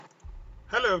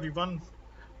Hello everyone,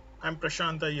 I'm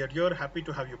Prashant Iyer here, happy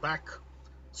to have you back.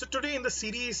 So today in the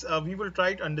series, we will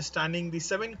try to understanding the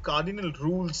 7 cardinal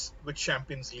rules which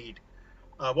champions lead.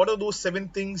 What are those 7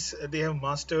 things they have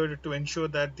mastered to ensure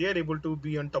that they are able to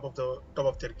be on top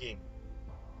of their game?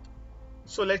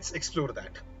 So let's explore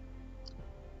that.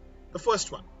 The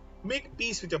first one, make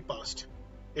peace with your past.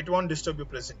 It won't disturb your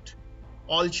present.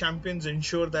 All champions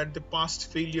ensure that the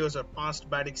past failures or past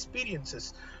bad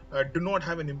experiences do not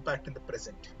have an impact in the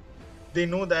present. They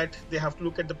know that they have to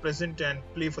look at the present and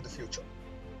play for the future.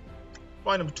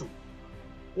 Point number 2,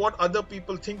 what other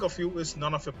people think of you is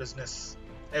none of your business.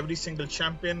 Every single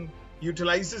champion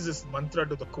utilizes this mantra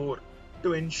to the core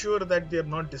to ensure that they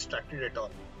are not distracted at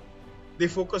all. They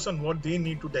focus on what they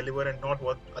need to deliver and not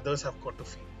what others have got to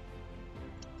feel.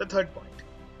 The third point,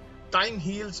 time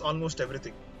heals almost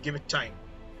everything. Give it time.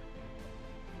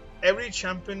 Every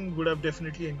champion would have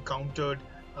definitely encountered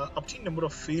obscene number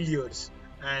of failures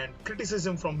and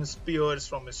criticism from his peers,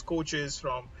 from his coaches,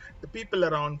 from the people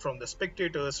around, from the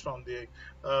spectators, from the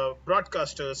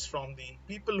broadcasters, from the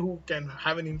people who can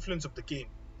have an influence of the game.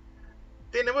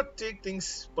 They never take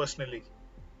things personally.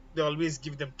 They always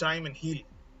give them time and heal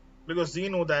because they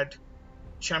know that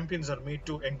champions are made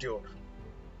to endure.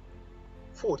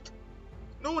 Fourth,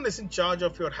 no one is in charge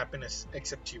of your happiness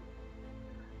except you.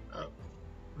 Uh,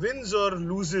 Wins or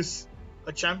loses,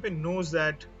 a champion knows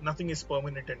that nothing is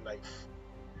permanent in life.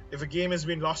 If a game has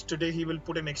been lost today, he will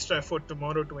put an extra effort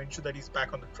tomorrow to ensure that he's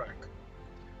back on the track.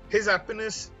 His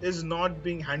happiness is not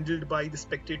being handled by the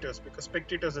spectators because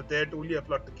spectators are there to only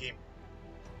applaud the game.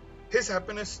 His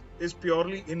happiness is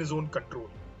purely in his own control.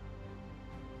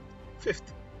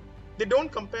 Fifth, they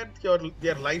don't compare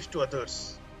their lives to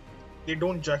others. They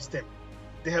don't judge them.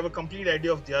 They have a complete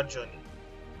idea of their journey.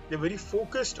 They're very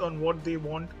focused on what they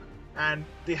want and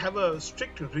they have a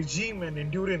strict regime and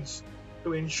endurance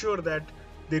to ensure that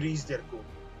they reach their goal.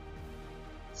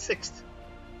 Sixth,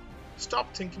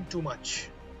 stop thinking too much.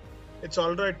 It's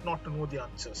alright not to know the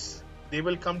answers. They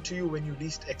will come to you when you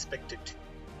least expect it.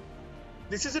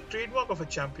 This is a trademark of a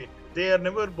champion. They are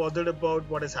never bothered about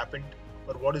what has happened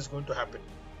or what is going to happen.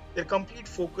 Their complete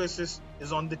focus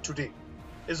is on the today,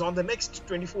 is on the next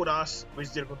 24 hours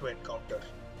which they're going to encounter.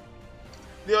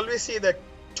 They always say that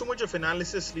too much of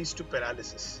analysis leads to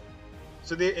paralysis.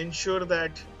 So they ensure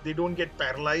that they don't get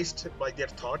paralyzed by their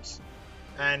thoughts,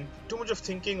 and too much of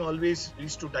thinking always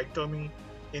leads to dichotomy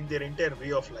in their entire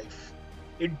way of life.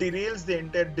 It derails the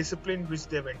entire discipline which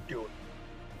they've endured.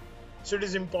 So it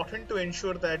is important to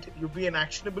ensure that you be an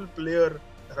actionable player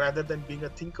rather than being a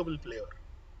thinkable player.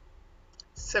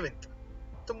 Seventh,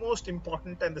 the most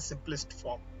important and the simplest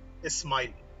form is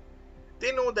smile.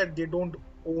 They know that they don't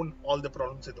own all the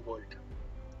problems in the world.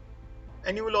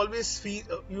 And you will always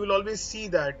see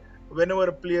that whenever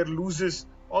a player loses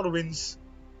or wins,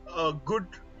 a good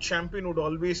champion would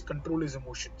always control his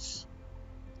emotions.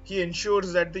 He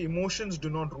ensures that the emotions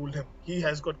do not rule him. He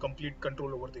has got complete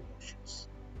control over the emotions.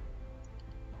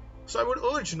 So I would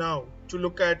urge now to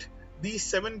look at these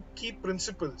 7 key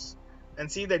principles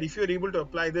and see that if you are able to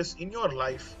apply this in your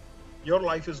life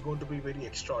is going to be very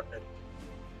extraordinary.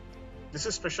 This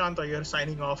is Prashant Iyer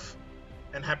signing off,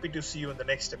 and happy to see you in the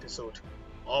next episode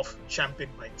of Champion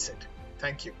Mindset.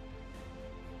 Thank you.